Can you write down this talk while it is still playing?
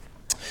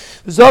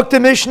Zok the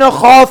Mishnah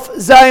Chof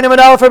Zayin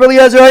and Alf Rabbi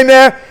Eliezer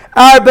Omer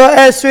Arba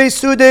Esrei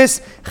Sudis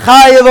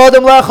Chayav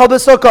Adam Lechal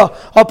B'Sukkah.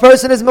 A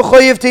person is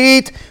mechoyev to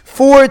eat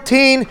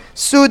 14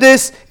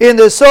 sudis in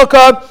the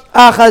sukkah.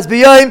 Achaz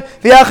b'yayim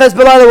v'achaz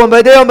b'layla, one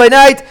by day, one by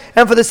night,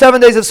 and for the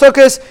 7 days of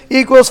sukkahs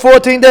equals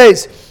 14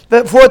 days.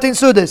 14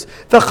 sudis.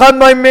 The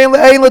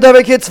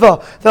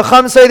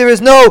Chum say there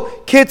is no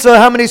kitzah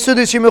how many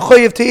sudis you're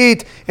mechoyev to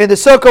eat in the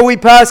sukkah. We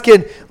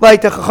paskin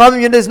like the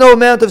Chacham, there's no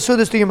amount of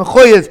sudis to you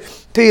mechoyev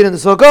to eat in the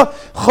sukkah.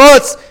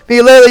 Chutz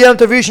mi'leila yom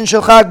tov rishon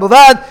shel chag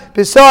b'vad.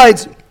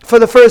 Besides, for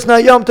the first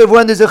night yom tov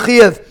when there's a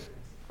chiyuv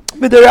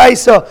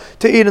midaraisa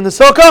to eat in the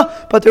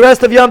sukkah, but the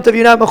rest of yom tov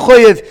you're not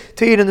mechoyev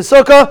to eat in the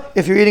sukkah.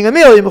 If you're eating a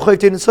meal, you're mechoyev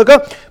to eat in the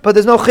sukkah, but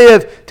there's no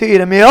chiyuv to eat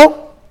a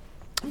meal.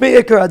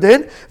 Let's say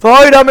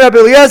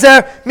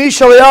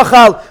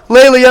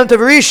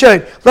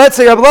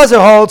Rabbi Eliezer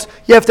holds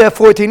you have to have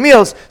 14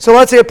 meals. So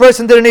let's say a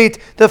person didn't eat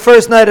the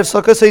first night of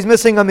Sukkah, so he's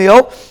missing a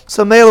meal.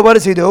 So Mela, what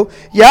does he do?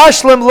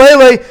 Yashlim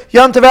Leile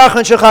Yom Tov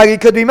Achron Shechag. He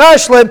could be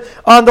mashlim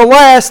on the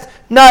last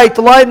night,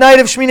 the night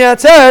of Shmini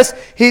Atzeres.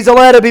 He's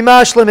allowed to be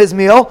mashlim his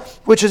meal,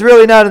 which is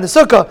really not in the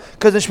Sukkah,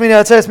 because in Shmini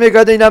Atzeres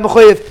Mikra not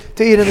mechoyev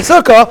to eat in the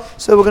Sukkah.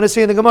 So we're going to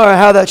see in the Gemara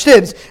how that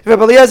shtibs. If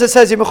Rabbi Eliezer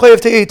says you're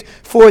mechoyev to eat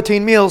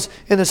 14 meals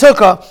in the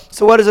Sukkah,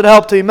 so what does it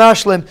help to be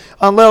mashlim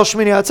on Leil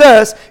Shmini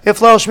Atzeres? If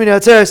Leil Shmini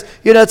Atzeres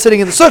you're not sitting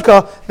in the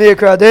Sukkah,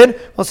 Mikra Adin.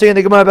 We'll see in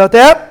the Gemara about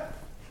that.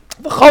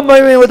 The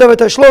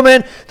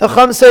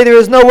Chum say there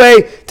is no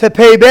way to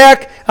pay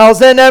back. And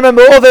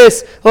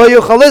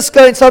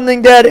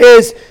something that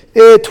is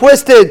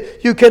twisted,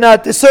 you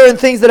cannot. There's certain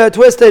things that are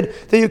twisted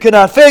that you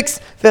cannot fix.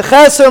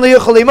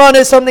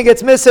 Something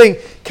that's missing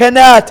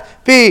cannot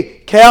be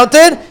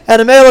counted.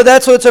 And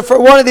that's what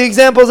one of the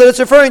examples that it's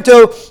referring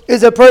to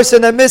is a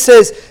person that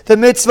misses the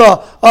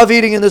mitzvah of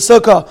eating in the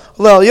sukkah.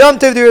 Leil Yom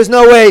Tov, there is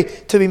no way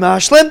to be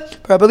mashlim.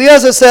 Rabbi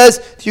Eliezer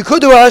says you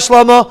could do a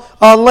hashlama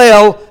on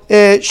Leil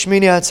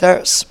Shmini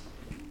Atzeres.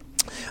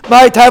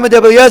 My time with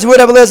Rabbi Eliezer, where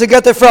Rabbi Eliezer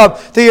get it from?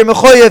 That you're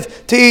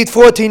mechoyev to eat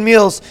 14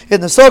 meals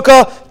in the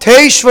sukkah.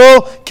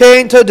 Teishvu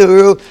kein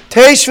taduru.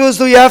 Teishvu,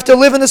 do you have to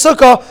live in the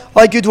sukkah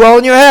like you dwell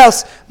in your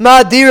house?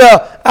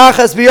 Madira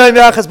achas b'yayim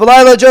v'achas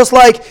b'layla. Just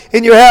like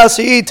in your house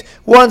you eat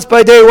once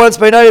by day, once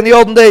by night. In the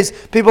olden days,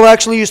 people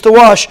actually used to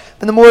wash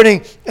in the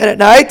morning and at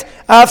night.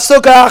 Af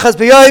sukkah achas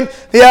b'yayim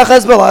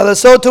v'achas b'layla.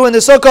 So too in the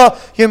sukkah,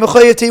 you're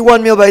mechoyev to eat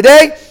one meal by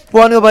day,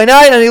 one meal by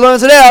night, and he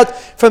learns it out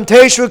from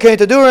Teishvu Kein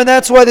Tadur, and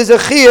that's why there's a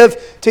chiyuv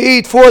to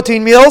eat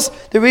 14 meals.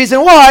 The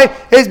reason why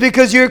is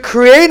because you're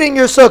creating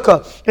your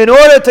sukkah. In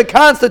order to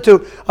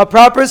constitute a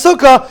proper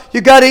sukkah,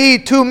 you got to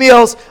eat 2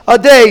 meals a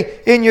day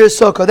in your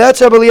sukkah.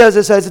 That's what Rabbi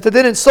Eliezer says. It's a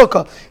din in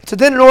sukkah. It's a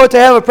din in order to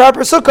have a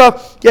proper sukkah,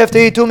 you have to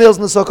eat 2 meals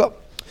in the sukkah.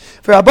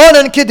 For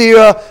Rabbanan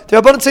Kedira, the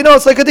Rabbanan say no,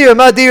 it's like a dira.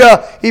 Ma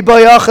dira,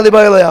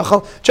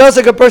 just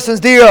like a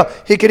person's dira,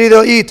 he could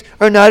either eat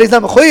or not. He's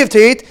not mechoyev to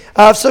eat.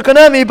 So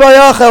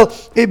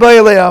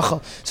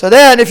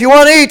then, if you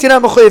want to eat, you're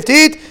not mechoyev to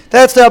eat.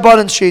 That's the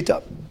Rabbanan's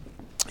shita.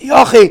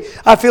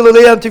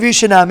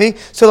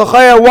 So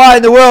l'chaya, why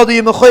in the world are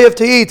you mechoyev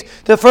to eat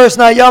the first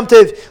night Yom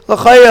Tov?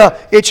 L'chaya,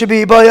 it should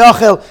be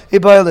ibayachel,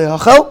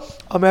 ibayachel.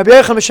 Rabbi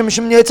Yechon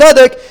Mishum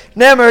Yitzadek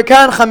Nemer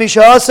Kan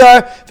 15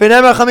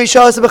 v'Nemer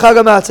 15 b'Chag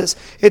HaMatzos.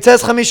 It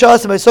says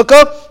 15 by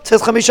Sukkah. It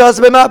says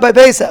 15 by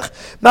Pesach.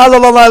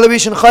 Ma'alalai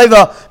l'Rishon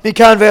Chayva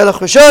Mikan ve'elach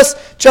Rishos.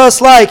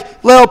 Just like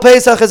Leil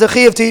Pesach is a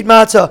chiyuv to eat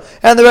matzah,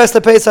 and the rest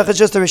of Pesach is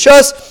just a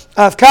Rishos.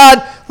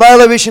 Avkan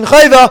Laila Rishon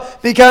Chayva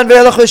Mikan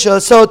ve'elach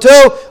Rishos. So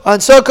too on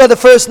Sukkah, the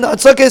first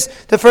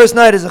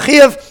night is a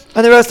chiyuv,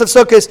 and the rest of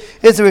Sukkot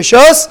is the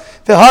Rishos.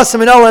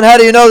 V'hasam and how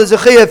do you know there's a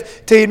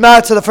chiyuv to eat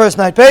matzah the first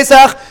night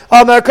Pesach?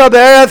 The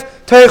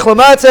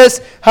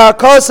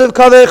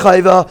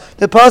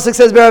pasuk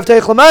says Be'erev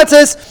Teichel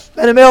Matzos,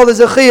 and in male there's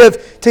a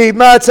chiyuv to eat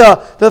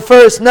matzah the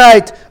first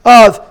night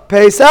of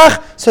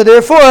Pesach. So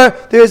therefore,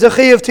 there is a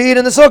chiyuv to eat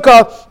in the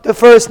sukkah the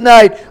first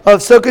night of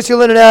Sukkot. You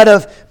learn it out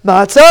of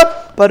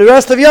matzah, but the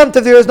rest of Yom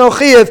Tov there is no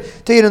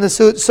chiyuv to eat in the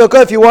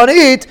sukkah. If you want to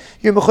eat,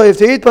 you're mechoyev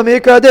to eat, but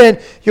me'ikar adin,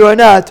 you are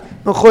not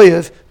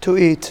mechoyev to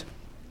eat.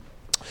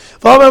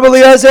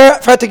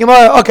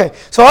 Okay,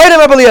 so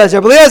Rabbi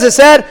Eliezer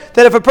said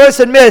that if a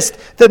person missed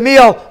the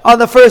meal on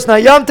the first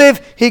night Yom Tov,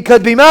 he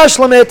could be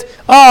mashlim it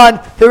on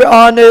the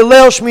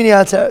Leil Shmini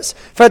Atzeres.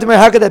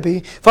 How could that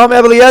be? Rabbi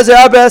Eliezer,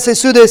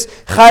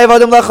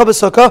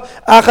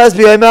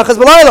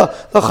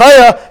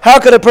 how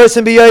could a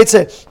person be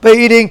yaitze by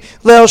eating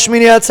Leil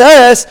Shmini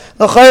Atzeres?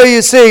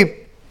 You see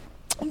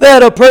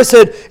that a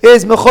person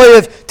is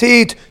mechoyev to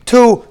eat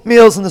 2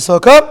 meals in the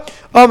sukkah.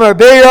 Amar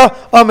Beira,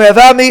 Amar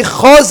Avami,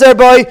 Chazer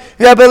by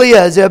Rabbi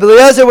Eliezer. Rabbi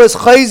Eliezer was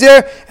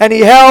Chazer, and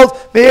he held,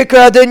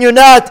 Me'ikra Adin, you're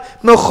not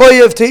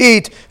mechoyev to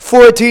eat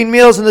 14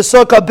 meals in the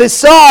sukkah,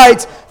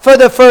 besides for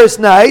the first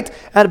night.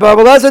 And Rabbi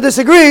Eliezer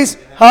disagrees.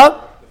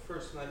 Huh? The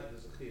first night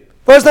is a chiyuv.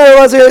 First night Rabbi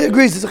Eliezer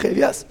agrees it's a chiyuv,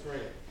 yes.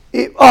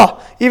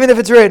 Even if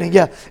it's raining,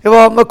 yeah.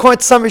 Well, according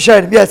to some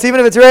Rishonim, yes,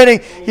 even if it's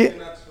raining.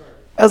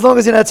 As long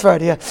as you're not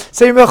Sephardi, yeah.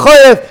 So you're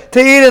mechayev to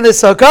eat in the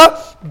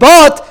sukkah,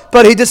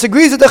 but he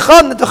disagrees with the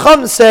Chum, that the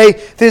Chum say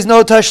there's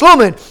no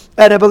tashlumin.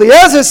 And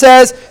Eliezer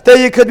says that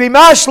you could be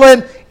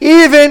mashlim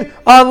even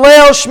on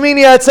Leil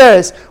Shmini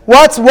Atzeres.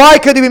 Why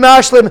could you be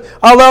mashlim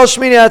on Leil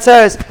Shmini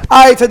Atzeres?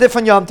 It's a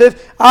different Yom Tiv.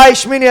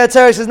 Shmini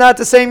Atzeres is not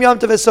the same Yom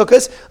Tiv as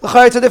Sukkot.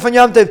 It's a different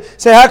Yom Tiv.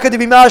 So how could you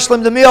be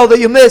mashlim the meal that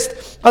you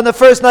missed on the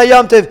first night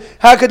Yom Tiv?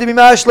 How could you be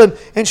mashlim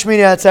in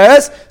Shmini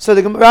Atzeres? So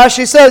the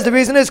Rashi says the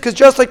reason is because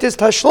just like this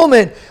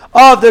tashlumin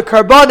of the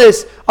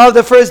karbanis of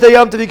the first day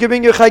Yom Tiv, you can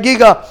bring your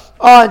chagiga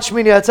on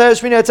Shmini Atzeres.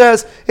 Shmini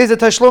Atzeres is a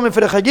tashlumin for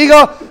the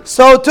chagiga.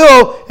 So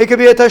too, it could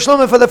be a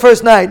tashlumin for the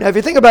first night. Now, if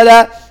you think about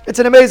that, it's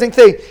an amazing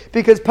thing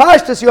because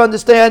Pashtus, you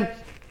understand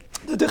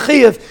that the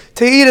chiyuv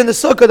to eat in the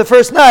sukkah the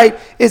first night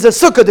is a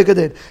sukkah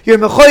dekadin. You're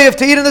mechoyev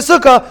to eat in the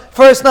sukkah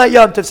first night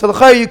Yom Tov. So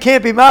the you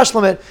can't be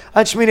mashlamit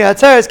on Shmini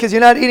Atzeres because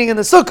you're not eating in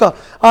the sukkah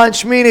on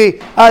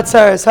Shmini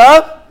Atzeres,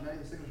 huh?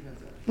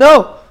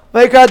 No.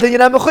 Make out that you're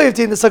not mechuyev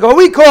to eat in the sukkah. What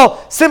we call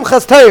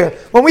simchas Torah.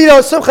 When we know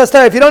simchas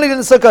Torah, if you don't eat in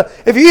the sukkah,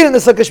 if you eat in the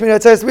sukkah Shmini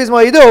Atzeres, the reason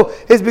why you do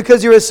is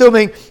because you're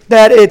assuming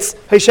that it's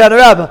Heshana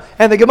Rabbah.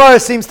 And the Gemara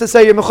seems to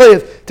say you're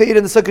mechuyev to eat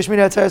in the sukkah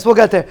Shmini Atzeres. We'll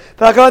get there.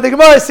 But the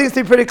Gemara seems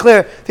to be pretty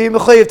clear that you're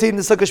mechuyev to eat in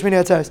the sukkah Shmini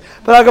Atzeres.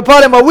 But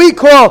what we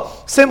call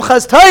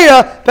simchas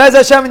Torah, Bez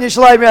Hashem and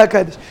Yishalayim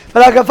Yakadosh.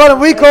 But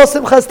we call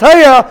simchas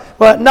Torah,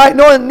 well,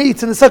 no one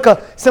eats in the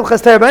sukkah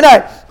simchas Torah by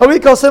night. What we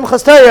call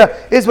simchas Torah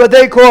is what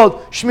they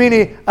called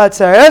Shmini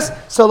Atzeres.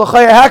 So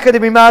how could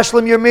it be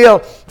mashlim your meal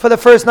for the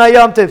first night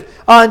Yom Tiv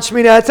on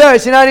Shmini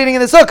Atzeres? You're not eating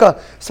in the sukkah.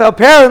 So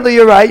apparently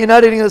you're right, you're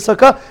not eating in the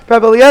sukkah.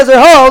 Rabbi Eliezer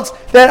holds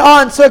that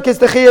on sukkahs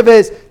the chiyuv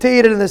is to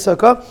eat it in the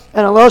sukkah,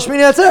 and on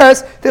Shmini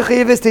Atzeres the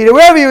chiyuv is to eat it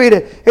wherever you eat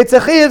it. It's a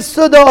chiyuv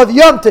suda of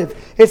Yom Tiv.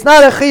 It's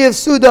not a chiyuv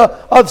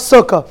suda of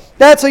sukkah.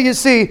 That's what you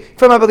see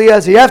from Rabbi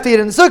Eliezer. You have to eat it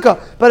in the sukkah,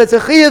 but it's a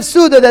chiyuv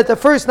suda that the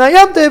first night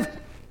Yom Tiv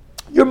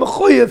you're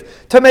mechuyev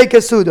to make a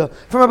suda.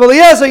 From Rabbi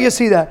Eliezer, you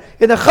see that.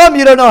 In the Chum,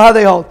 you don't know how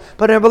they hold.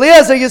 But in Rabbi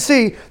Eliezer, you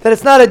see that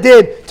it's not a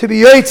din to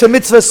be yoytz a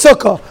mitzvah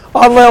sukkah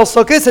on Leil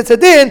Sukkos. It's a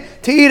din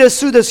to eat a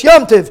sudas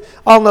Yom Tiv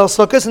on Leil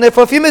Sukkos. And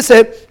therefore, if you miss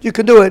it, you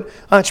can do it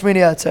on Shmini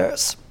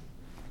Atzeres.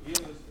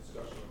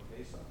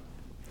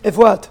 If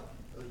what?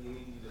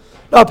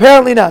 No,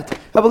 apparently not.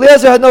 Rabbi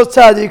Eliezer had no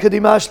tzad that you could be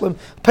mashlim.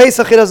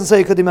 Pesach, he doesn't say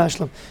you could be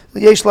mashlim.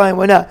 Yesh Layim,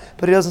 why not?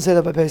 But he doesn't say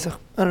that by Pesach.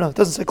 I don't know. It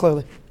doesn't say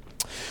clearly.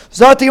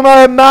 Zati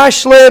Gemara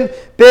mashlim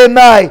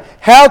b'mai.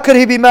 How could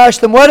he be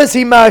mashlim? What is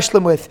he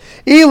mashlim with?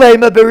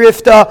 Ilema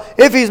berifta.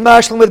 If he's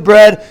mashlim with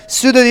bread,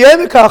 suda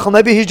diyemikachal.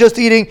 Maybe he's just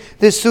eating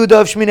this suda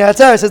of Shmini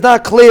Atzeres. It's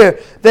not clear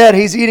that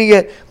he's eating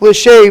it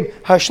l'shem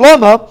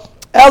hashlama.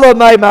 Elo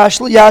mai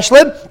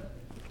yashlim.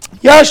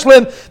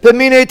 Yashlim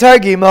b'minei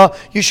targima.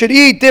 You should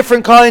eat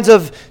different kinds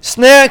of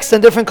snacks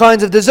and different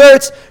kinds of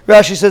desserts.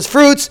 Rashi says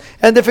fruits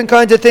and different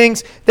kinds of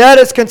things. That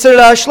is considered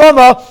a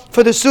hashlama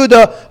for the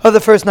suda of the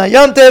first night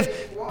Yom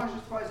Tov.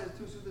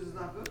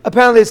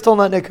 Apparently, it's still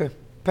not nicker.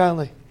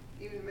 Apparently,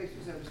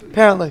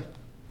 apparently,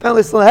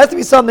 it's still. It has to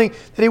be something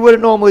that he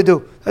wouldn't normally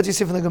do. As you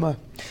see from the Gemara.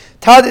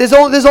 There's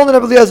only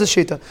Rabbi Eliezer's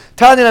shita.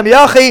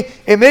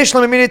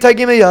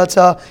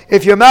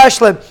 If you're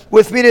mashlim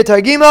with mina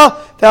targima,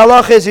 the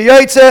halacha is a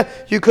yaitze.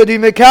 You could be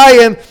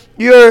mekayim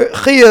your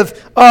chiyuv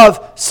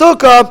of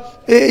sukkah,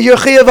 your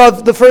chiyuv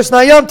of the first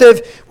night Yom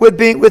Tov with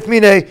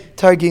mina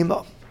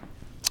targima.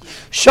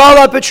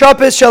 Shala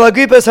Petrapis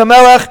Shalagripas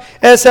Hamelach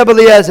Es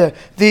Eliezer.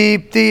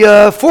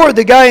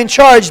 The guy in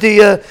charge,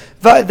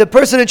 the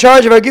person in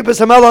charge of Agrippas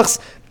Hamelach's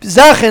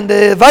Zachin,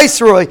 the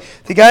viceroy,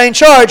 the guy in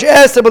charge,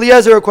 asked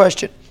Eliezer a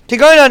question. I'm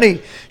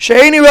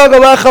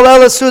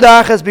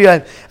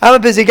a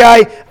busy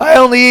guy. I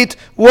only eat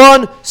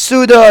one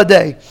suda a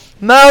day.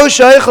 According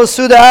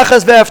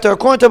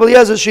to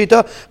Eliezer's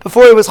shita,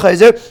 before he was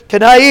chayzer,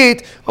 can I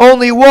eat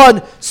only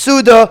one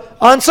suda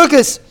on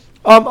Sukkot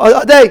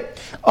a day?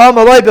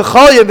 Every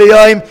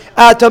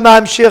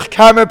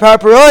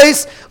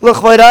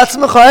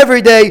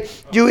day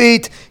you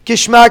eat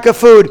gishmaka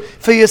food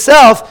for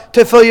yourself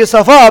to fill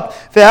yourself up.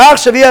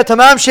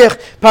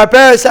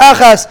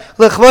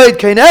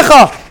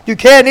 You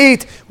can't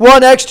eat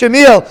one extra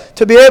meal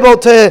to be able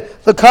to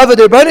cover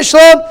the Rebbeinu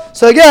Shalom.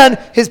 So again,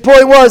 his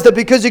point was that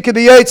because you could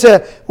be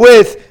yotze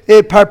with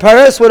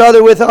parparis,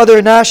 with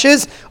other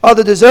nashes,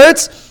 other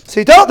desserts. So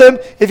he told them,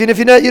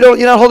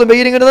 you're not holding by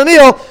eating another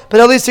meal, but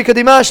at least you could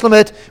be mashlim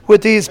it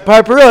with these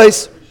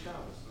parparis.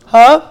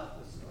 Huh?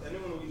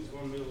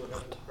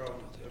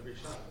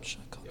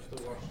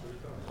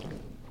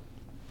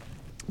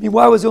 I mean,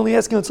 why was he only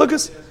asking on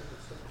Sukkot?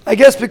 I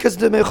guess because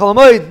the Mechal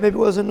HaMoed, maybe it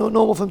wasn't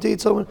normal for him to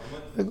eat someone.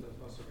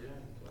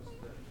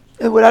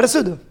 And without a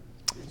Suda.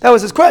 That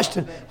was his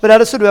question. Without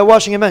a Suda, without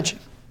washing and mention.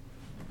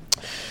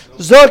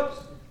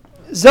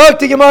 Zok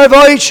the Gemara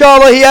v'Oid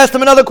Shala. He asked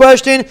him another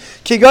question.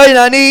 Kigayin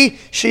ani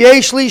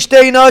sheyesh li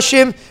shtei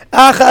nashim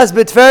Achaz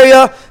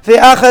b'Tveria,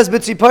 ve'achaz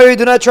b'Tzipori.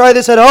 Do not try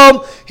this at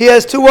home. He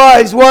has two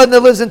wives, one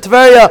that lives in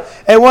Tveria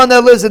and one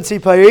that lives in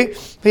Tzipori.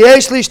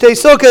 V'yesh li shtei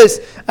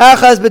sukkos,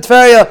 achaz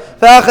b'Tveria,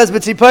 ve'achaz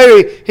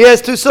b'Tzipori. He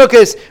has two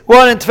sukkos,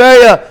 one in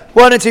Tveria,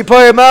 one in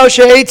Tzipori.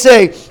 Ma'oshe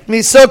eitze,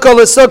 misukah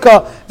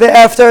l'sukkah.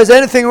 After is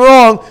anything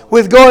wrong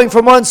with going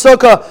from one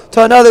sukkah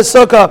to another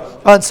sukkah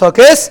on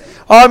sukkos?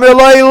 Amir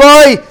loi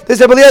loi. This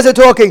is Eliezer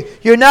talking.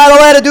 You're not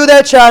allowed to do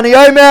that, Shani.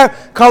 Yomer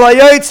kol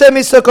hayoytze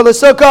misukah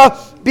l'sukkah.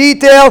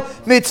 Detail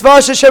mitzvah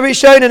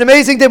shesharishayin. An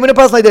amazing day. I'm going to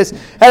pass like this.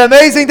 An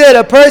amazing day.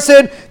 A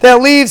person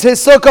that leaves his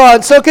sukkah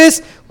on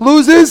sukkahs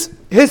loses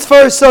his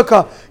first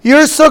sukkah.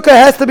 Your sukkah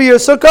has to be your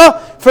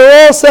sukkah for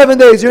all 7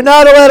 days. You're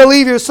not allowed to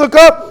leave your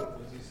sukkah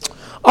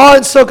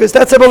on sukkahs.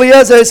 That's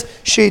Eliezer's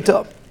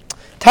shita.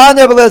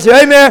 Tanya Eliezer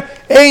Eimer,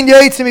 Ein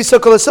Yaitzim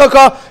Sukkah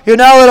l'Sukkah. You're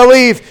not allowed to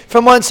leave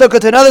from one sukkah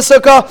to another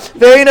sukkah.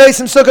 Ve'ein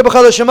Yaitzim Sukkah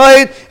b'Chol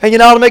HaShemayid, and you're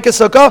not allowed to make a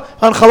sukkah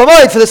on Chol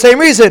HaMoed for the same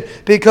reason,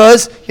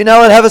 because you're not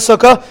allowed to have a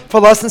sukkah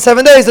for less than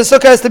 7 days. The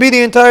sukkah has to be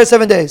the entire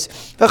 7 days.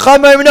 V'chad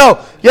Ma'im no,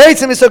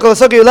 Yaitzim Sukkah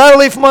l'Sukkah. You're allowed to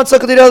leave from one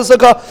sukkah to the other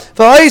sukkah.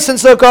 V'Ha'isen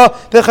Sukkah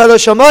b'Chol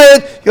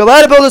HaShemayid. You're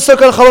allowed to build a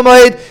sukkah on Chol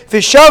HaMoed.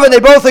 V'Shav, and they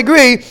both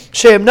agree.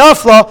 She'em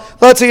Nafla.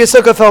 Let's say your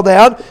sukkah fell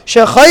down.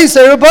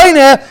 She'chayzer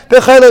B'Baineh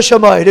b'Chol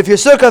HaShemayid. If your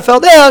sukkah fell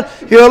down,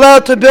 you're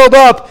allowed to build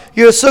up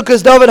your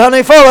sukkah's David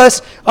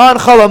Hanefoles on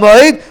Chol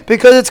HaMoed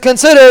because it's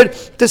considered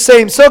the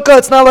same sukkah.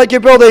 It's not like you're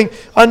building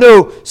a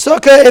new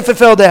sukkah if it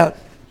fell down.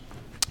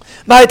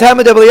 My time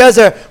with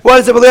Eliezer. What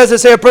does Eliezer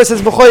say? A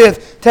person's mechoyev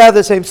to have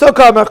the same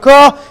sukkah.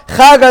 Makra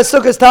chag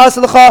sukkahs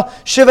ta'aslecha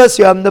shivas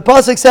yom. The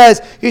pasuk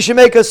says you should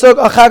make a chag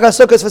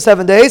sukkahs for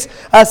 7 days.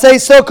 I say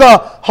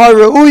sukkah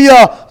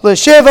haruya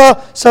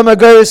l'shiva. Some are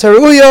goyis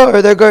haruya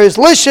or they're goyis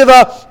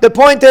l'shiva. The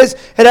point is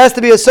it has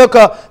to be a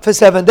sukkah for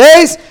 7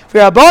 days.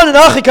 I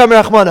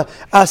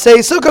say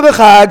sukkah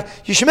b'chag.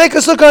 You should make a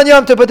sukkah on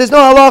Yom Tov, but there's no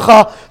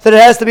halacha that it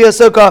has to be a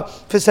sukkah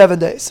for 7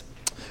 days.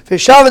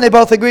 Fishav, and they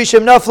both agree.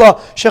 Shem nafla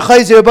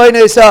shechayzer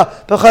b'nei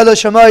b'chol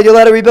HaShemayid. You're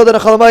allowed to rebuild it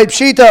on Chol HaMoed.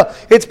 Pshita,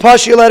 it's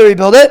pash. You're allowed to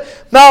rebuild it.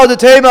 Ma'od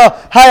tema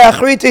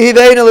hayachriti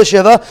hiveina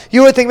l'shiva.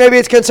 You would think maybe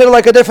it's considered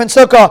like a different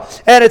sukkah,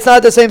 and it's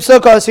not the same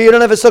sukkah, so you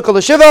don't have a sukkah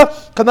l'shiva.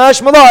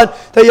 Kamash malan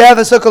that you have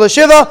a sukkah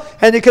l'shiva,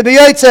 and you could be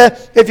yaitze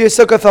if your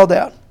sukkah fell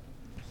down.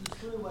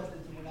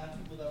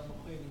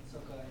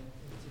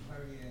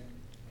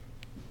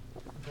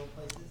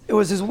 It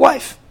was his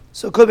wife,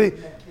 so it could be.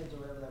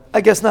 I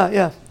guess not,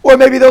 yeah. Or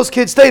maybe those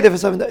kids stayed there for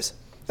 7 days.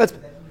 That's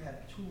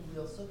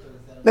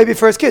maybe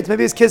for his kids.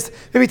 Maybe his kids,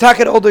 maybe Taka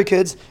had older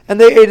kids,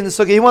 and they ate in the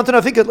sukkah. He wanted to know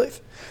if he could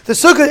leave. The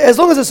sukkah, as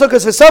long as the sukkah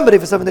is for somebody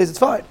for 7 days, it's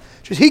fine.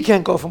 Just he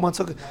can't go from one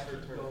sukkah.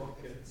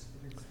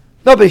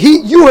 No, but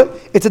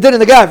it's a din in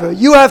the gavra.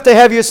 You have to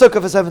have your sukkah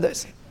for 7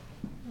 days.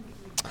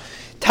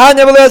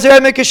 Listen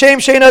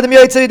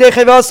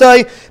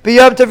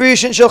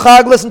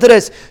to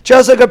this.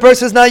 Just like a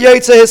person is not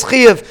yaitza his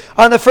chiyuv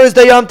on the first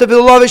day Yom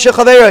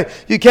Tov,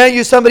 you can't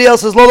use somebody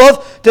else's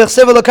lulav. It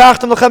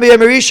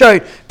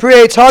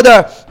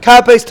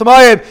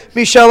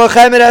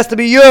has to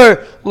be your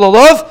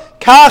lulav.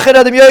 You're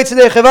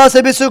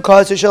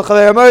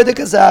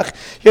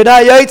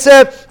not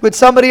yaitze with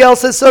somebody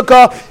else's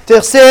sukkah.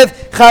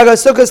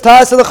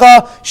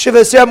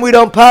 We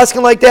don't pass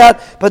him like that,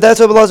 but that's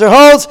what Elazar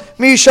holds.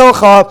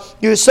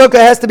 Your sukkah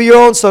has to be your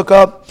own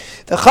sukkah.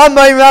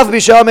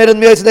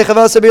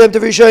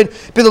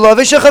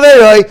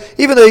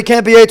 Even though you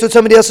can't be yaitz with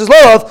somebody else's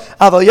lulav,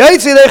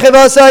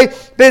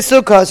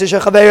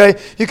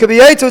 you can be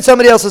yaitz with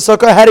somebody else's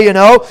sukkah. How do you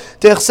know?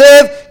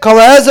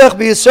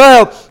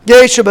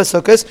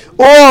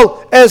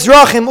 All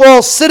Ezrachim,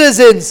 all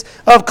citizens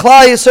of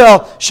Klal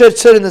Yisrael should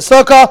sit in the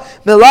sukkah.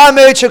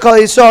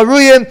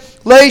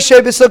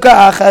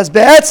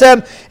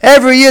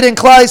 Every Yid in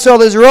Klal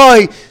Yisrael is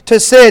roy to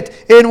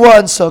sit in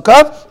one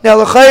sukkah. Now,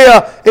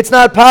 l'chayra, it's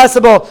not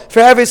possible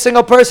for every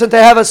single person to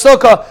have a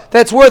sukkah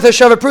that's worth a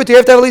shavar prut. You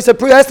have to have at least a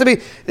prut. It has to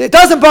be. It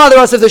doesn't bother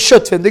us if the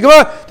shutvin. The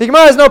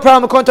Gemara has no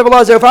problem according to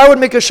Elazar. If I would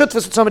make a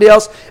shutvis with somebody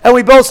else and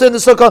we both sit in the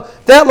sukkah,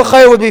 that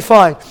l'chayra would be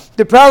fine.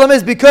 The problem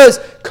is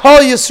because Kol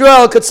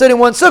Yisrael could sit in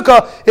one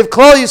sukkah. If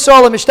Kol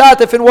Yisrael are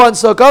mishtatef in one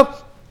sukkah,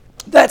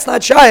 that's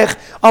not shaykh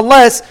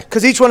unless,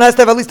 because each one has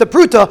to have at least a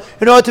pruta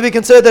in order to be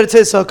considered that it's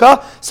his sukkah.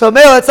 So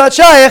male, it's not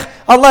shaykh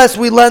unless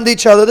we lend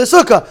each other the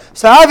sukkah.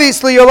 So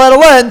obviously you're allowed to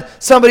lend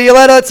somebody, you're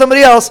allowed to let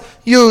somebody else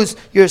use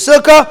your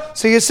sukkah.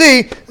 So you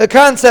see the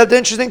concept, the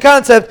interesting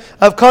concept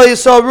of Kol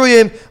Yisrael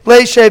Ruyim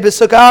Leishei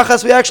B'Sukkah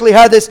Achas. We actually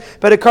had this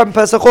by the Carbon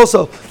Pesach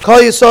also. Kol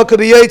Yisrael could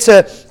be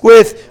yaitze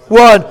with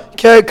one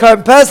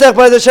Carbon Pesach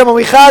by the Shem and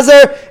we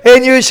chazer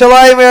in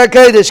Yerushalayim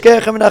Kodesh.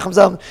 Shkeichem Menachem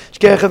Zalman,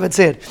 Shkeichem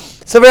Etzir.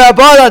 So what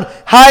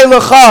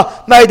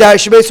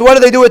do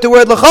they do with the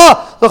word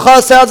lecha?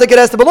 Lecha sounds like it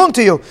has to belong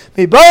to you.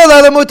 You're not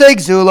allowed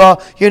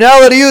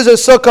to use a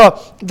sukkah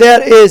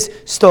that is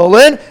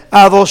stolen.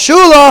 But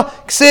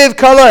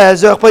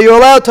you're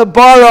allowed to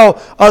borrow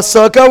a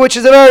sukkah, which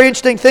is a very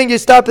interesting thing. You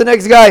stop the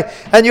next guy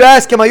and you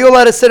ask him, are you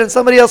allowed to sit in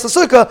somebody else's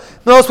sukkah?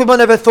 Most people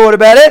never thought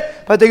about it.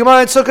 But the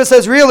Gemara in Sukkah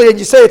says, really? And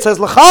you say, it says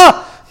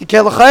lecha? You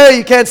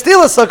can't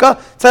steal a sukkah.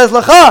 It says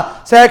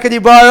lacha. So how could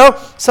you borrow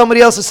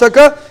somebody else's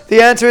sukkah?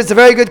 The answer is a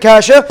very good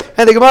kasha.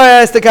 And the Gemara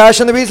asked the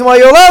kasha, and the reason why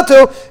you're allowed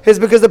to is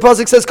because the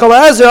pasuk says kol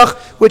ha'ezrach,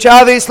 which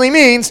obviously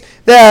means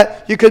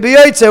that you could be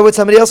yotzer with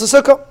somebody else's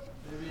sukkah.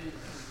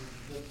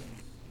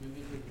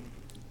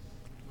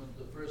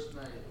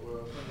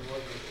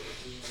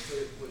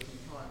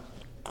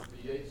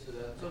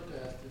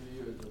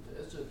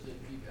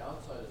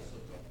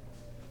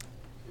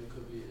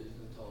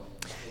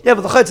 Yeah,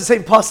 but it's the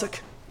same pasuk.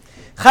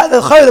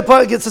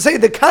 It's to say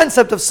the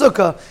concept of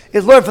sukkah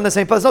is learned from the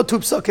same pasuk. No two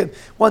psukim,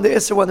 one the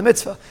Isser, one the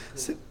mitzvah.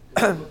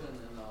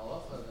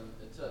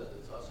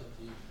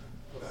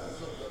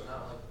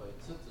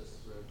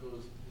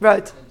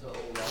 Right.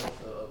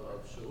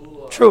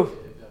 True.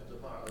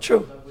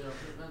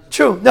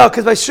 No,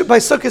 because by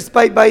sukkahs,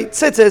 by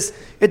tzitzis,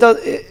 it does.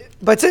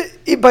 By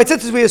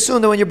tzitzis, we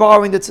assume that when you're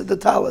borrowing the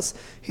talis,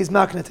 he's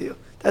makna to you.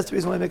 That's the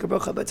reason why I make a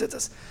bracha by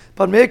tzitzis.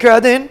 But Meikar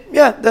Adin,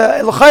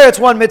 the l'chayr it's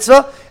one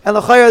mitzvah, and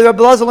l'chayr the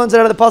Rebbe Lazar learns it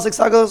out of the pasuk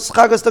Chagos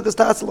Tukas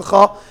Ta'as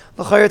l'cha.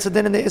 L'chayr it's a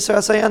din in the Isra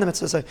Asay and the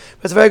mitzvah Asay.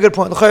 But it's a very good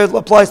point. L'chayr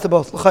applies to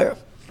both. L'chayr.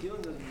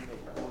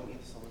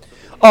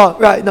 Oh,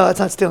 right. No, that's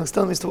not stealing.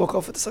 Stealing means to walk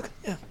off with the sukkah.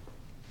 Yeah.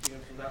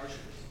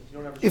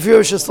 If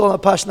you're still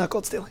not pash, not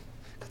called stealing.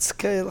 It's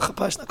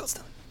pash, not called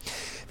stealing.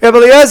 Rabbi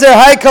Eliezer,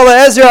 hi kol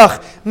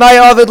ha'ezrach, my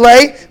avid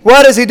lay.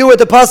 What does he do with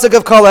the pasuk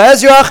of kol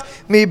ha'ezrach?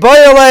 Mi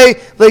boyale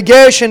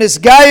leger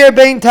shenisgayer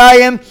bein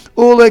tayim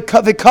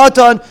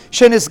u'lekavikaton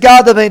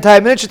shenisgada bein tayim.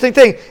 An interesting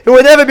thing. It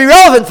would never be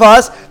relevant for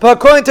us, but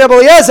according to Rabbi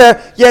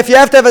Eliezer, if you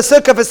have to have a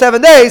sukkah for 7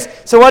 days,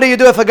 so what do you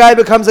do if a guy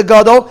becomes a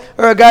gadol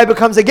or a guy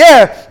becomes a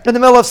ger in the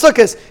middle of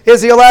sukkahs?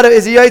 Is he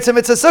yotzim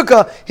it's a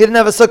sukkah? He didn't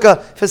have a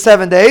sukkah for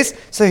 7 days,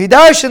 so he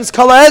darshans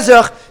kol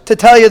ha'ezrach to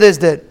tell you this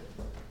did.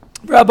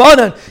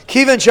 Rabbanan,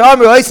 Kivan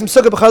Shamru, Aisim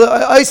Sukkah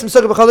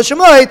B'chal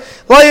Shemayit,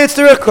 La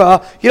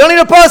Yitzurikra. You don't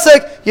need a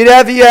pasuk. You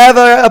have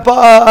a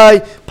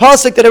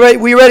pasuk that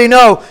we already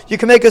know. You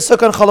can make a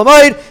sukkah on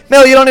Chalamayit.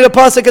 Mel, you don't need a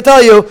pasuk to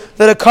tell you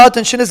that a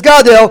cotton Shinis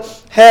Gadil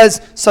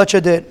has such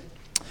a din.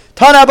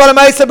 Tana Abba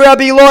Ma'isa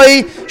Rabbi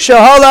Eloi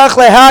Shahalach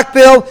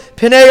LeHakbil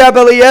Pinei Rabbi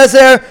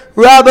Eliezer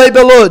Rabbi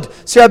Belud.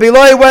 So Rabbi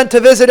Eloi went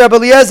to visit Rabbi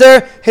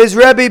Eliezer, his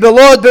Rabbi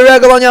Belud,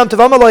 Beregel on Yom Tov.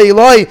 Amalei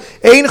Eloi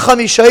Ein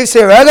Chamishav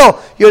Seregel.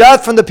 You're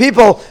not from the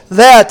people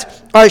that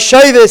are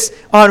shavis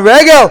on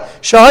regel.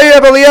 Shahai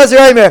Rabbi Eliezer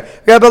Aimer.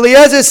 Rabbi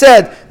Eliezer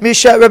said,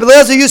 Rabbi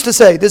Eliezer used to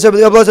say, this is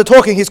Rabbi Eliezer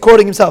talking, he's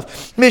quoting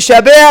himself.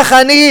 Mishabeach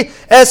ani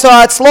es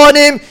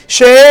ha'atzlonim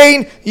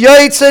she'ein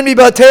yoitzen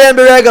mibatein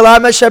beregel.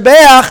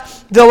 HaMeshabeach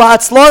the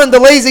latzlon and the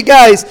lazy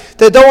guys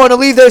that don't want to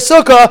leave their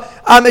sukkah,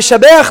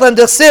 Amishabeach them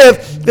dersiv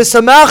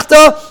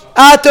v'samachta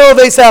ato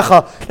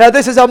v'eisecha. Now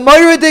this is a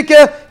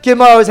Moiradika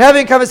Gemara. I was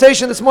having a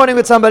conversation this morning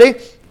with somebody.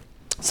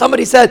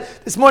 Somebody said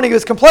this morning he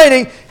was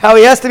complaining how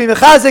he has to be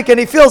mechazik and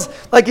he feels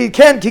like he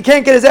can't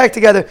get his act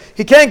together.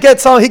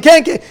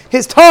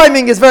 His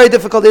timing is very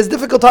difficult. He has a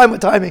difficult time with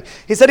timing.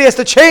 He said he has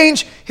to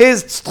change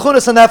his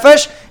tchunas and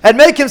nefesh and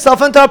make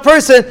himself into a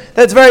person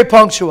that's very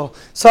punctual.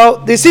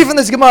 So they see from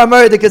this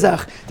Gemara, the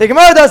Gezach. The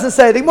Gemara doesn't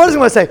say. The Gemara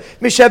doesn't say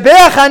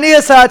Mishabeach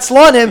aniyas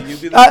ha'atzlonim.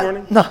 You this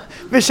morning? No.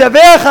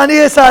 Mishabeach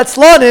aniyas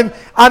ha'atzlonim.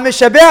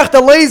 Mishabeach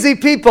the lazy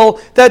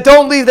people that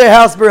don't leave their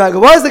house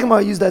b'regel. Why does the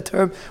Gemara use that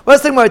term?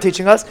 What's the Gemara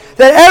teaching us?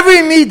 That every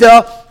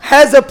midah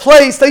has a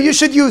place that you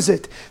should use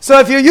it. So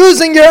if you're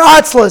using your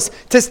atzlas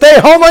to stay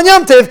home on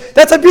Yom Tiv,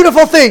 that's a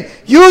beautiful thing.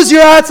 Use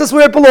your atzlas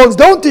where it belongs.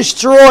 Don't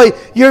destroy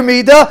your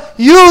midah.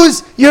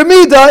 Use your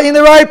midah in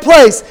the right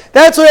place.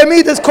 That's why a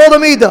midah is called a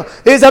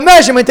midah. There's a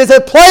measurement. There's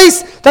a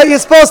place that you're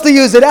supposed to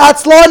use it.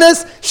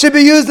 Atzlanis should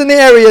be used in the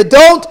area.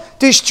 Don't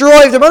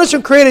destroy. If the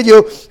Rebbe created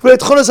you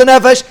with tchunas and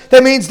nefesh,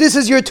 that means this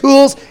is your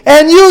tools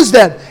and use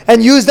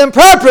them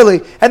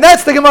properly. And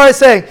that's the Gemara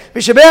saying.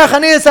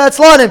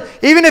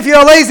 Even if you're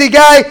a lazy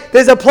guy,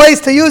 there's a place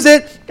to use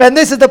it, and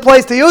this is the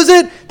place to use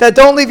it. That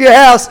don't leave your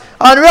house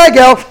on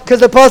regel, because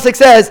the pasuk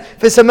says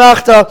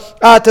v'samachta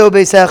ato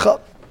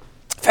beisecha.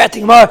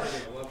 Fatting Gemara,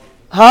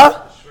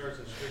 huh?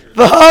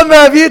 V'hamar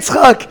Rav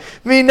Yitzchak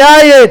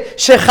minayin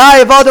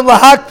shechayev adam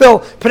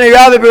lahakpil pnei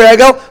Rabbi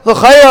b'regel.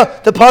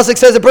 L'chayra, the pasuk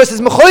says the person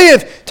is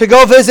mechuyev to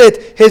go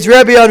visit his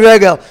Rebbe on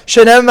regel.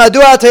 Shenem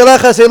madua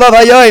teilechas elav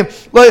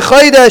hayoyim loy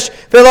chodesh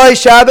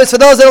v'loy Shabbos. For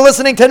those that are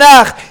listening to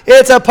Nach,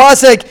 it's a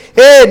pasuk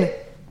in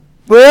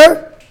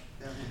where?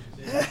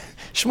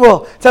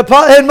 Shmuel. It's in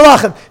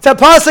Malachim. It's a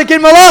pasuk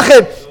in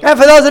Malachim. And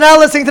for those that are not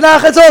listening to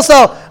Nach, it's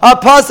also a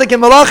pasuk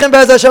in Malachim.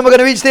 Be'ez Hashem, we're going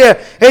to reach there.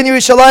 In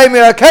Yerushalayim,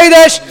 Yer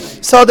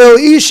HaKodesh. So the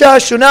Isha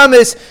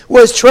Shunamis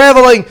was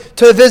traveling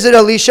to visit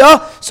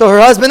Elisha. So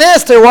her husband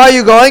asked her, why are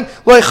you going?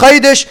 Loy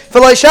Chodesh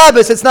v'loy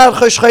Shabbos. It's not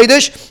Chosh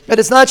Chodesh, and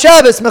it's not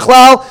Shabbos.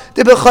 Mechlal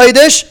de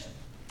b'Chodesh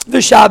The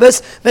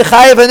Shabbos,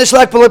 mechayev and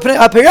nishlak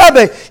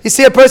b'lo. You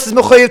see a person's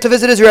mechayev to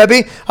visit his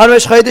Rebbe on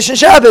Rosh Chodesh and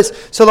Shabbos.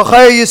 So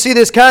l'chayr, you see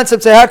this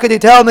concept. Say, how could you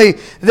tell me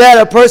that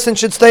a person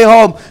should stay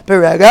home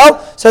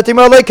b'regel? So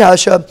timar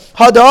leikasha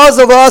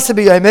hada'azav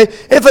l'asabiyayme.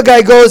 If a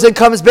guy goes and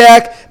comes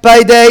back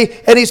by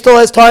day and he still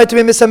has time to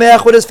be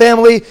misameach with his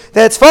family,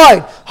 that's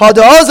fine.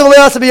 Hada'azav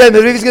l'asabiyayme.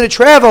 If he's going to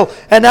travel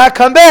and not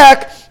come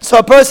back, so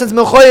a person's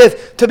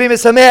mechayev to be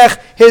misameach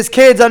his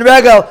kids on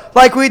regel,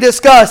 like we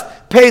discussed.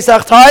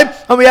 Pesach time,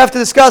 and we have to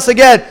discuss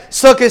again.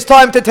 Sukkah is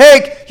time to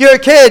take your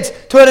kids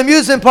to an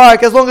amusement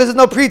park, as long as there's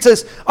no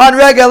preachers on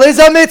regel. Is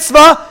a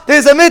mitzvah.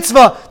 There's a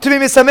mitzvah to be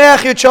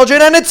misameach your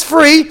children, and it's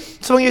free.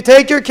 So when you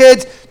take your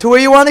kids to where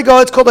you want to go,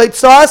 it's called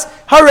Eitzas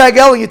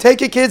HaRegel, and you take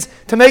your kids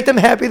to make them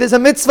happy. There's a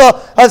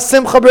mitzvah of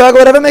Simcha B'Regel,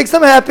 whatever makes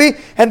them happy,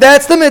 and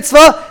that's the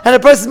mitzvah, and a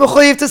person's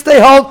mechuyev to stay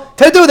home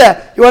to do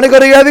that. You want to go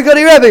to your Rebbe, go to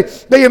your Rebbe.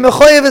 But your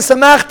mechuyev is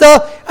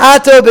Samachta,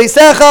 Ato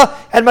Beisecha,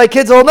 and my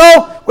kids all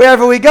know,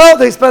 wherever we go,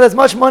 they spend as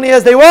much money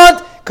as they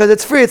want, because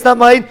it's free, it's not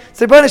mine, it's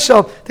the Rebbeinu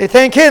Shalom. They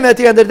thank him at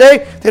the end of the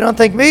day. They don't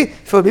thank me.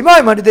 If it would be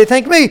my money, they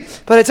thank me.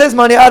 But it says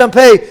money, I don't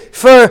pay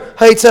for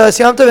Haitzas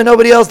Yom Tov, and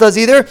nobody else does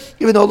either,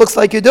 even though it looks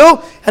like you do.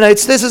 And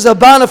this is a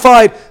bona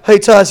fide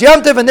Haitzas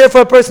Yom Tov, and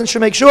therefore a person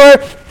should make sure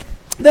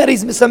that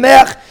he's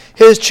misameach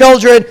his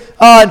children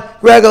on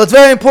regel. It's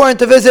very important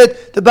to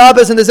visit the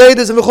Babas and the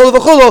Zaydas and v'chulu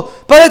v'chulu,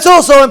 but it's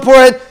also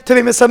important to be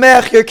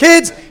misameach your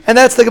kids, and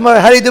that's the Gemara.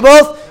 How do you do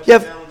both? You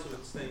have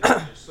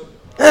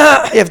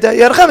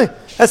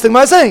that's the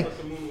Gemara saying.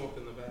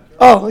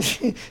 Oh,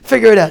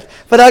 figure it out.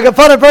 But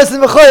upon a person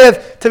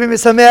mechoyev to be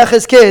misameach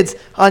his kids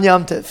on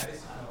Yom Tov.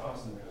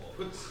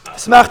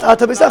 Smacht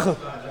ata b'sachu.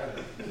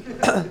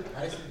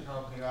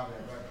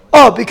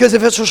 Oh, because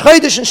if it's Rosh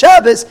Chodesh and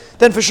Shabbos,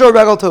 then for sure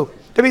regel too.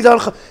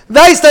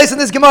 Weiss in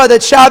this Gemara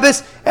that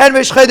Shabbos and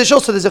Rosh Chodesh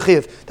also there's a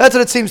chiyuv. That's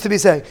what it seems to be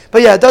saying.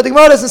 But yeah, the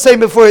Gemara doesn't say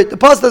before it. The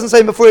pasuk doesn't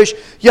say before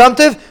Yom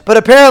Tov. But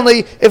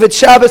apparently, if it's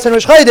Shabbos and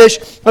Rosh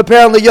Chodesh,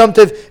 apparently Yom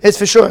Tov is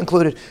for sure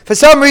included. For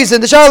some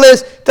reason, the shal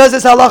is, does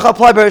this halacha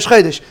apply by Rosh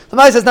Chodesh? The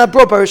Ma'aseh is not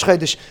brought by Rosh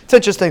Chodesh. It's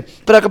interesting.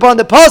 But upon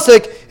the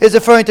pasuk is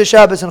referring to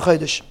Shabbos and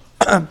Chodesh.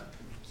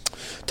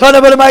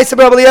 Tana Rabbi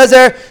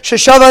Eliezer,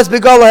 Sheshavas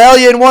Begal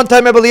Ha'elyon. One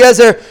time Rabbi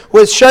Eliezer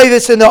was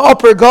Shavis in the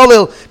upper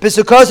Galil,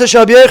 Besukasa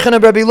Shab Yechon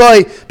and Rabbi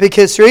Loi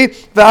Bekisri,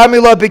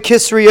 V'Amila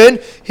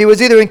Bekisriyin. He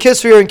was either in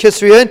Kisri or in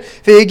Kisriyin.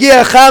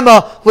 V'Yegia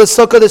Chama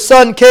L'Sukkah. The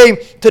sun came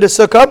to the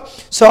Sukkah.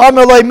 So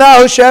Amar Loi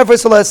Ma'u Shefer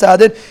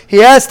Salasadin.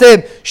 He asked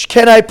him,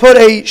 can I put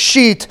a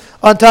sheet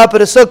on top of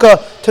the Sukkah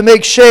to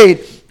make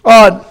shade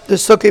on the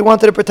Sukkah? He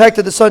wanted to protect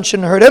it, the sun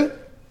shouldn't hurt him.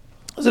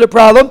 Is it a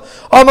problem?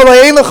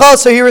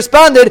 So he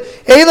responded,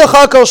 there was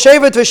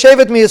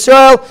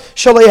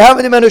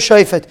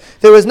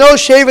no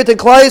Shevet in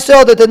Klal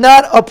Yisrael that did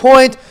not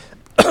appoint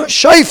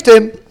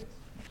Shaftim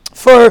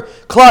for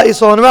Klal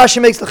Yisrael. And Rashi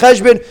makes the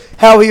cheshbon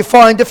how you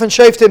find different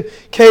Shaftim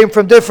came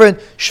from different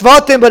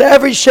Shvatim, but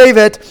every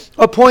Shevet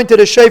appointed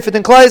a Shafet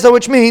in Klal Yisrael,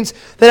 which means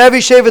that every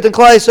Shevet in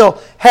Klal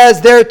Yisrael has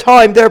their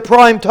time, their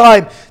prime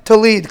time to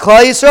lead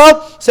Klal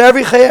Yisrael. So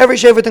every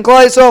Shevet in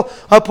Klal Yisrael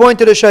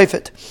appointed a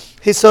Shafet.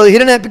 He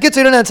didn't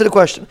answer the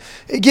question.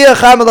 The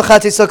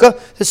sukkah,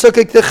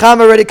 the chama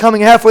already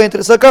coming halfway into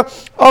the sukkah.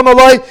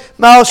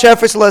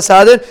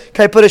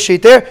 Can I put a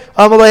sheet there?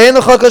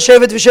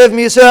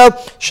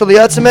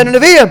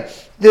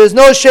 There's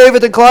no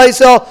shevet in Klal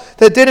Yisrael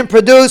that didn't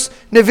produce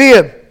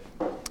Nevi'im.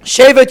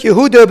 Shevet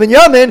Yehuda ben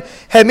Yamin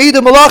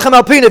Hamidu Malachim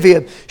Al Pi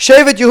Nevi'im.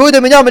 Shevet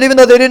Yehuda ben Yamin, even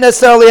though they didn't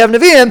necessarily have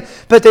Nevi'im,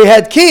 but they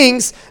had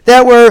kings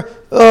that were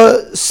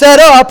set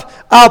up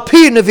Al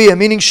Pi Nevi'im,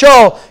 meaning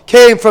Shaul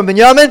came from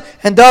Binyamin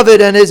and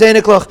David and his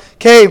Eniklach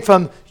came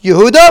from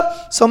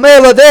Yehuda. So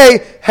Mela, they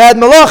had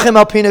Malachim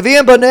Al Pi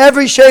Nevi'im, but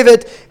every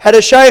Shevet had a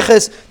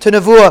Shayches to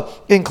Nevuah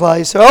in Klal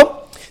Yisrael.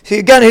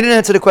 Again, he didn't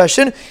answer the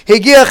question. Then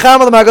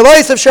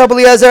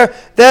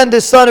the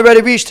sun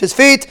already reached his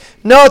feet.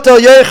 Notel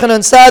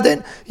Yochanan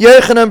Sadin.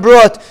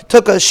 Yochanan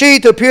took a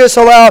sheet of pure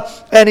salah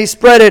and he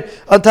spread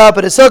it on top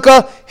of the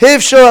sukkah.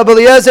 Hivsho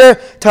Abeliezer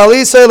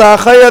Talisay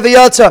La'achaya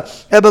V'yatza.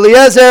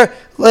 Abeliezer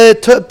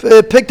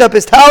picked up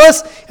his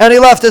talus and he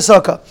left the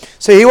sukkah.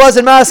 So he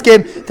wasn't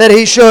asking that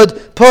he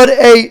should put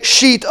a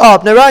sheet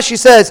up. Now Rashi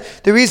says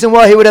the reason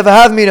why he would have a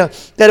havmina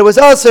that it was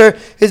usher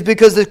is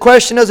because the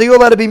question is, are you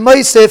allowed to be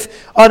meisif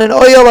on an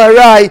oil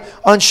arai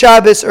on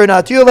Shabbos or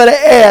not? Are you allowed to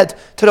add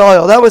to the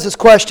oil? That was his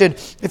question,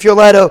 if you're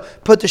allowed to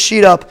put the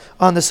sheet up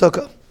on the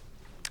sukkah.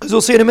 As we'll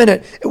see in a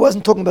minute, it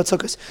wasn't talking about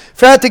sukkahs.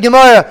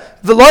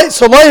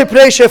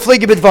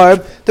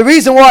 The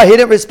reason why he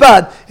didn't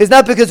respond is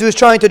not because he was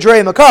trying to dray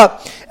him a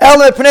cup.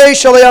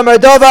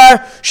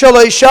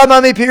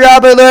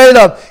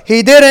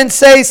 He didn't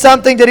say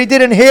something that he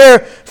didn't hear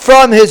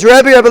from his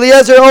Rebbe. Rabbi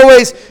Eliezer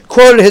always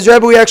quoted his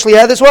Rebbe. We actually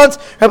had this once.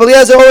 Rabbi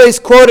Eliezer always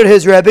quoted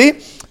his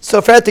Rebbe. So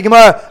for the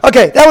Gemara,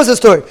 okay, that was the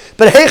story.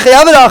 But hey,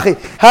 how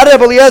did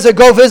Rabbi Eliezer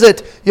go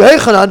visit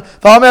Yochanan?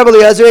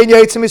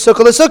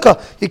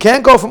 You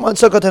can't go from one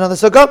sukkah to another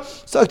sukkah.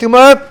 So the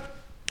Gemara,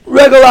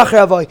 Regel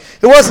acher avoy.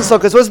 It wasn't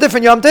Sukkot. It was a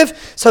different Yom Tiv.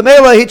 So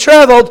Mela, he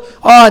traveled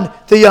on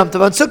the Yom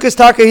Tiv. On Sukkot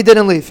Taka, he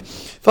didn't leave.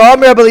 So the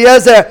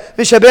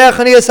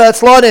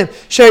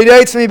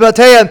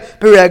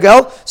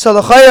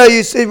Chaya,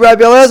 you see,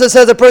 Rabbi Eliezer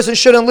says a person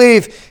shouldn't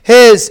leave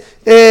his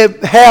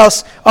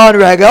house on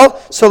Regel.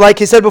 So like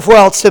he said before,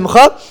 Al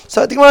Simcha.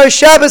 So I think it was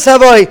Shabbos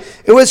Havoy.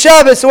 It was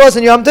Shabbos. It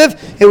wasn't Yom Tiv.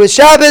 It was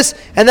Shabbos,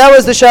 and that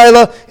was the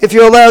Shaila if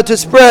you're allowed to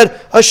spread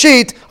a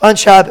sheet on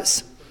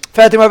Shabbos.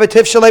 Fatima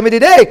Tif Shalei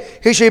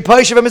Mididei. He should be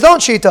punished from his own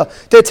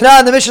shita. The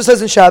Tanan, the Mishnah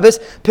says in Shabbos,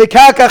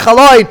 Pikaka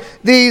Chaloin,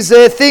 these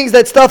things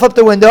that stuff up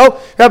the window.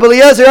 Rabbi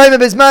Eliezer, Ayim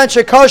Bizman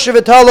Shekosher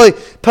V'Taloi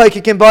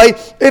Paiki can buy.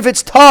 If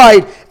it's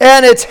tied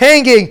and it's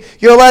hanging,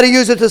 you're allowed to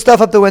use it to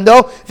stuff up the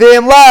window.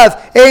 V'Im Lav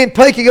Ein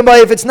Paiki can buy.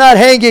 If it's not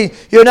hanging,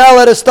 you're not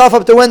allowed to stuff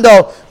up the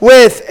window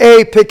with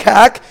a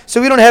pikak. So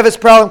we don't have this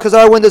problem because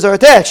our windows are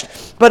attached.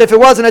 But if it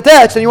wasn't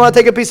attached and you want to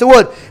take a piece of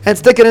wood and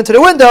stick it into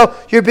the window,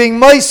 you're being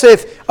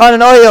moisif on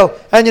an oil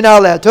and you're not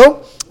allowed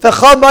to. The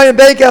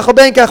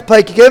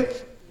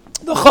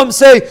Chum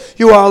say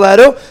you are allowed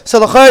to. So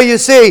the Chayr, you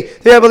see,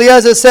 the Rabbi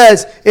Eliezer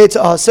says it's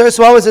aser.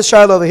 So what was this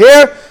child over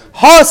here?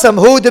 Hasam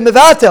hu de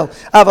mevatel.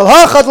 Aval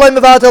hachat loy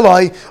mevatel.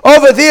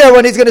 Over there,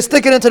 when he's going to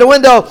stick it into the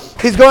window,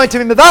 he's going to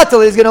be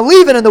mevatel. He's going to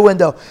leave it in the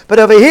window. But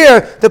over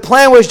here, the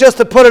plan was just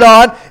to put it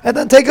on and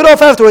then take it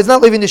off afterwards,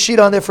 not leaving the sheet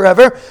on there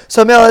forever.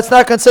 So it's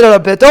not considered a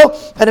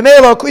bittul. And a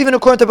male, even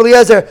according to Rabbi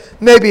Eliezer,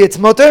 maybe it's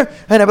mutter.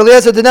 And Rabbi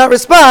Eliezer did not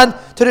respond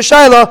to the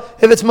shaila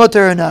if it's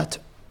mutter or not.